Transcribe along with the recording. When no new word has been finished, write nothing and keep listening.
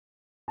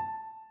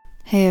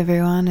Hey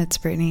everyone, it's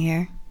Brittany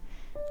here.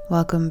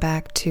 Welcome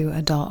back to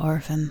Adult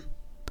Orphan.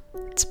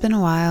 It's been a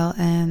while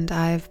and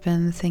I've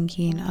been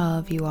thinking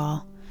of you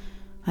all.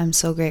 I'm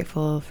so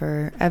grateful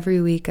for every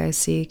week I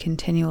see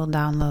continual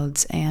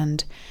downloads,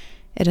 and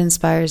it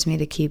inspires me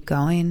to keep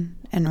going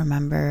and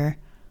remember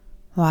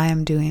why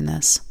I'm doing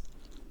this.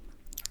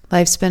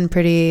 Life's been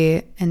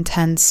pretty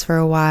intense for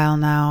a while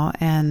now,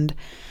 and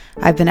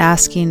I've been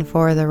asking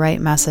for the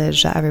right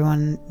message that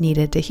everyone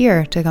needed to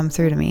hear to come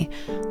through to me.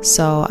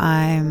 So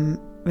I'm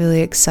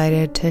really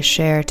excited to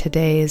share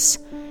today's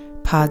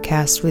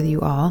podcast with you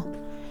all.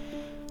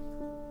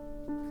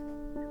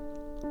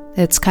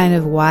 It's kind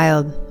of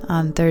wild.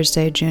 On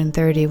Thursday, June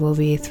 30, will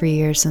be 3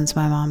 years since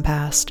my mom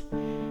passed.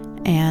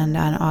 And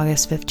on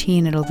August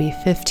 15, it'll be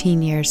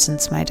 15 years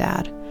since my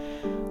dad.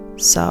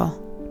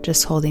 So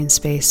just holding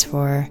space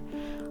for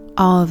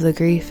all of the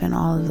grief in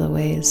all of the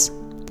ways.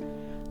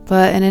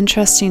 But an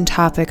interesting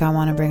topic I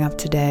want to bring up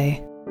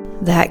today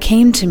that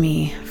came to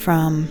me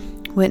from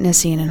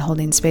witnessing and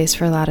holding space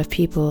for a lot of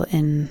people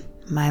in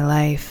my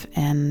life,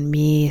 and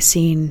me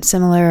seeing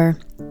similar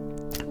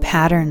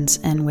patterns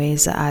and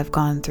ways that I've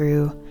gone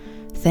through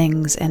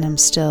things and am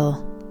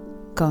still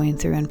going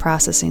through and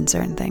processing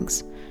certain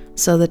things.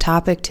 So the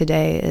topic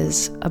today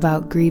is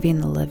about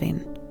grieving the living.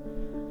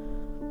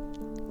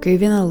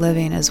 Grieving the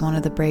living is one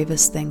of the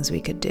bravest things we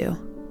could do.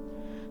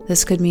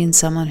 This could mean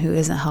someone who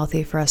isn't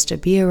healthy for us to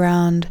be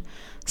around,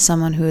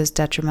 someone who is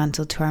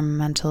detrimental to our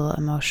mental,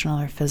 emotional,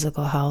 or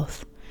physical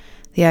health.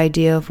 The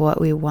idea of what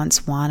we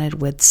once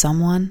wanted with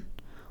someone,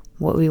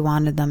 what we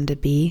wanted them to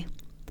be,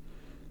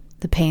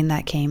 the pain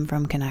that came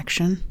from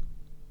connection.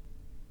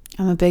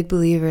 I'm a big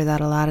believer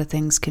that a lot of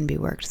things can be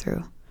worked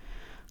through.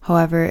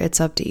 However,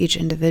 it's up to each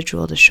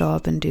individual to show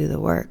up and do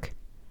the work.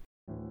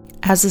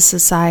 As a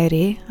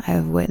society, I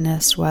have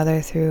witnessed, whether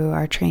through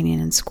our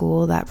training in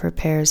school that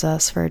prepares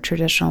us for a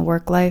traditional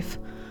work life,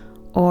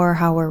 or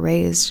how we're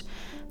raised,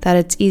 that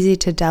it's easy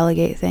to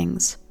delegate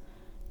things,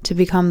 to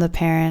become the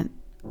parent,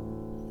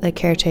 the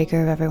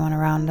caretaker of everyone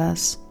around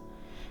us.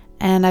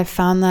 And I've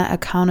found that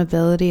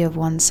accountability of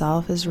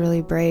oneself is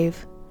really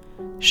brave.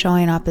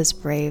 Showing up is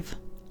brave.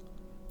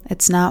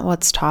 It's not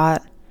what's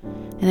taught.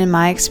 And in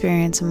my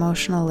experience,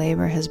 emotional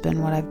labor has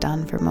been what I've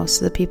done for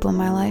most of the people in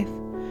my life.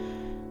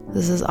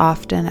 This is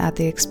often at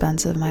the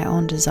expense of my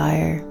own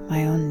desire,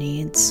 my own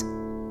needs.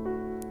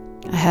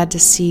 I had to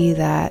see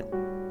that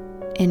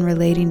in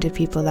relating to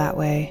people that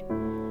way,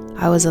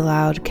 I was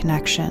allowed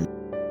connection,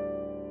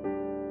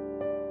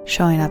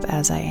 showing up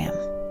as I am.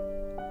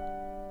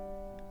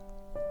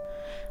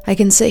 I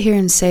can sit here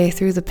and say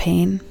through the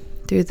pain,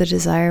 through the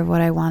desire of what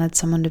I wanted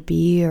someone to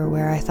be or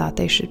where I thought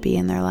they should be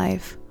in their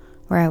life,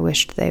 where I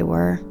wished they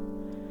were,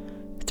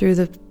 through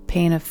the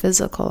pain of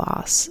physical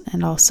loss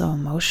and also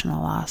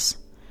emotional loss,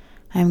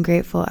 I am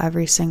grateful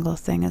every single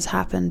thing has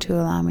happened to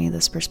allow me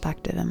this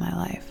perspective in my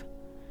life.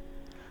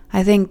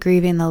 I think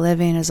grieving the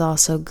living is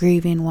also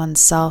grieving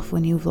oneself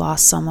when you've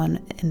lost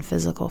someone in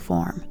physical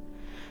form.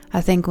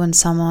 I think when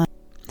someone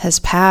has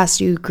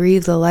passed, you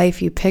grieve the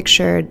life you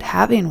pictured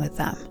having with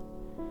them.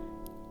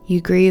 You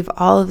grieve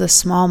all of the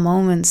small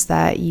moments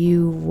that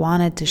you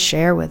wanted to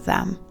share with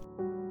them.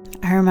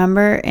 I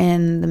remember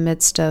in the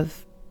midst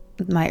of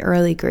my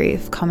early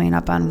grief, coming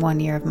up on 1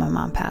 year of my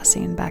mom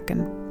passing back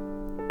in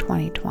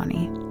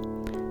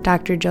 2020,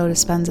 Dr. Joe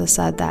Dispenza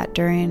said that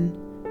during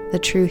the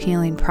true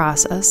healing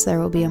process, there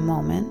will be a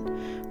moment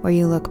where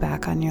you look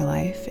back on your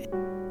life.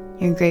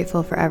 You're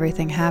grateful for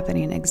everything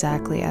happening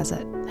exactly as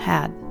it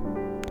had.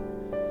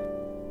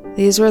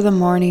 These were the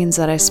mornings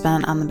that I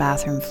spent on the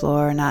bathroom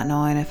floor, not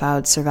knowing if I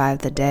would survive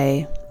the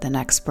day, the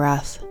next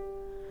breath.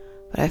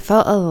 But I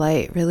felt a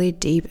light really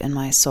deep in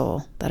my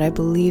soul that I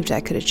believed I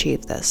could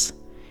achieve this.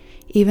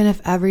 Even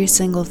if every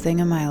single thing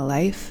in my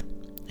life,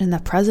 in the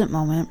present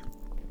moment,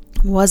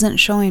 wasn't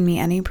showing me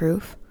any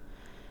proof,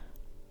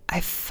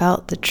 I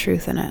felt the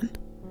truth in it.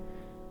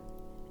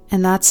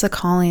 And that's the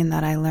calling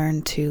that I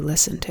learned to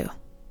listen to.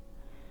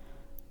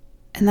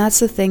 And that's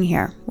the thing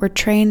here. We're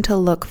trained to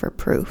look for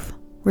proof.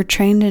 We're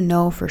trained to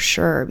know for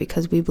sure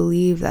because we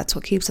believe that's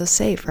what keeps us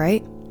safe,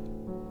 right?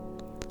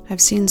 I've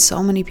seen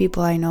so many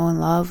people I know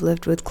and love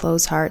lived with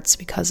closed hearts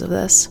because of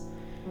this.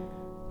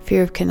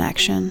 Fear of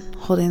connection,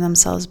 holding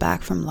themselves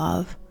back from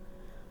love.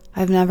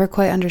 I've never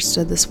quite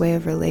understood this way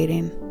of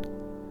relating,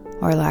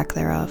 or lack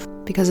thereof,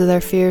 because of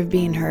their fear of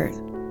being hurt.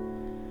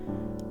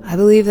 I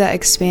believe that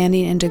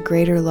expanding into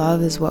greater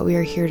love is what we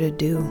are here to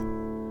do.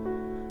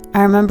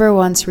 I remember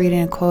once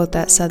reading a quote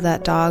that said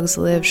that dogs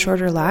live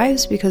shorter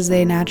lives because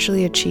they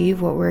naturally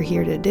achieve what we're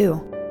here to do,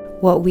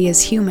 what we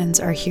as humans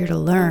are here to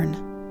learn,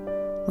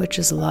 which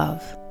is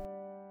love.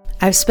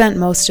 I've spent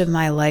most of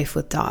my life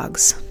with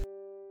dogs.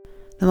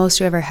 The most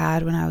we ever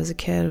had when I was a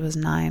kid was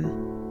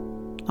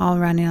 9, all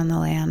running on the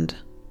land,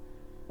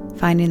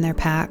 finding their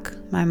pack,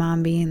 my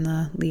mom being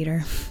the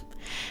leader.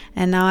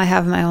 And now I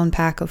have my own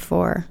pack of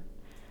 4.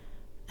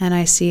 And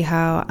I see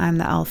how I'm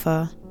the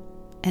alpha,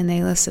 and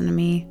they listen to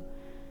me.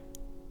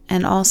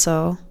 And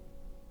also,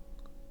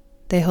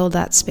 they hold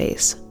that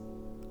space.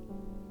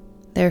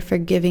 They're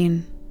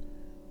forgiving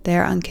They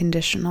are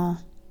unconditional,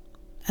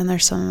 and they're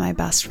some of my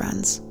best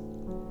friends.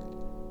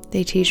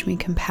 They teach me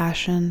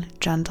compassion,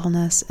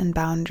 gentleness, and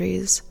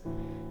boundaries.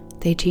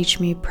 They teach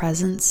me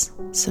presence,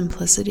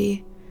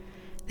 simplicity.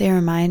 They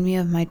remind me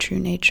of my true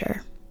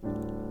nature.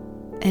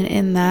 And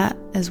in that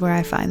is where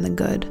I find the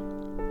good.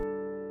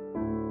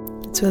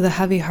 It's with a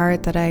heavy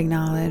heart that I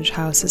acknowledge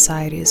how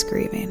society is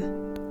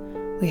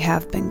grieving. We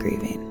have been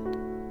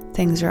grieving.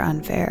 Things are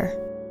unfair.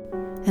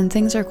 And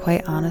things are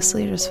quite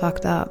honestly just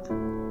fucked up.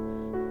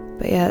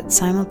 But yet,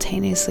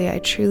 simultaneously, I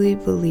truly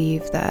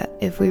believe that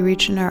if we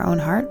reach in our own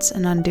hearts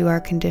and undo our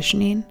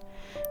conditioning,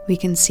 we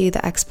can see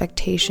the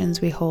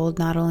expectations we hold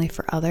not only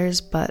for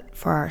others, but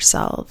for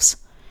ourselves.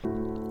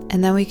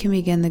 And then we can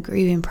begin the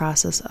grieving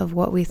process of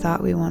what we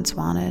thought we once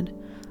wanted,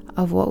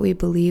 of what we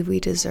believe we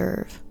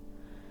deserve.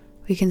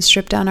 We can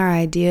strip down our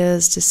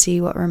ideas to see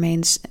what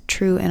remains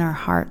true in our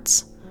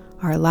hearts,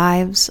 our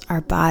lives,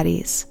 our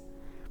bodies.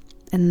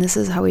 And this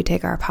is how we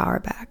take our power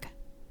back.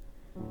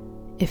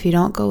 If you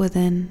don't go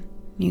within,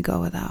 you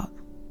go without.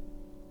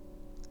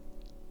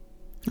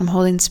 I'm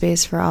holding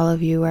space for all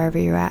of you wherever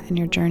you're at in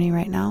your journey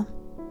right now.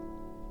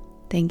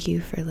 Thank you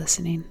for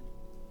listening.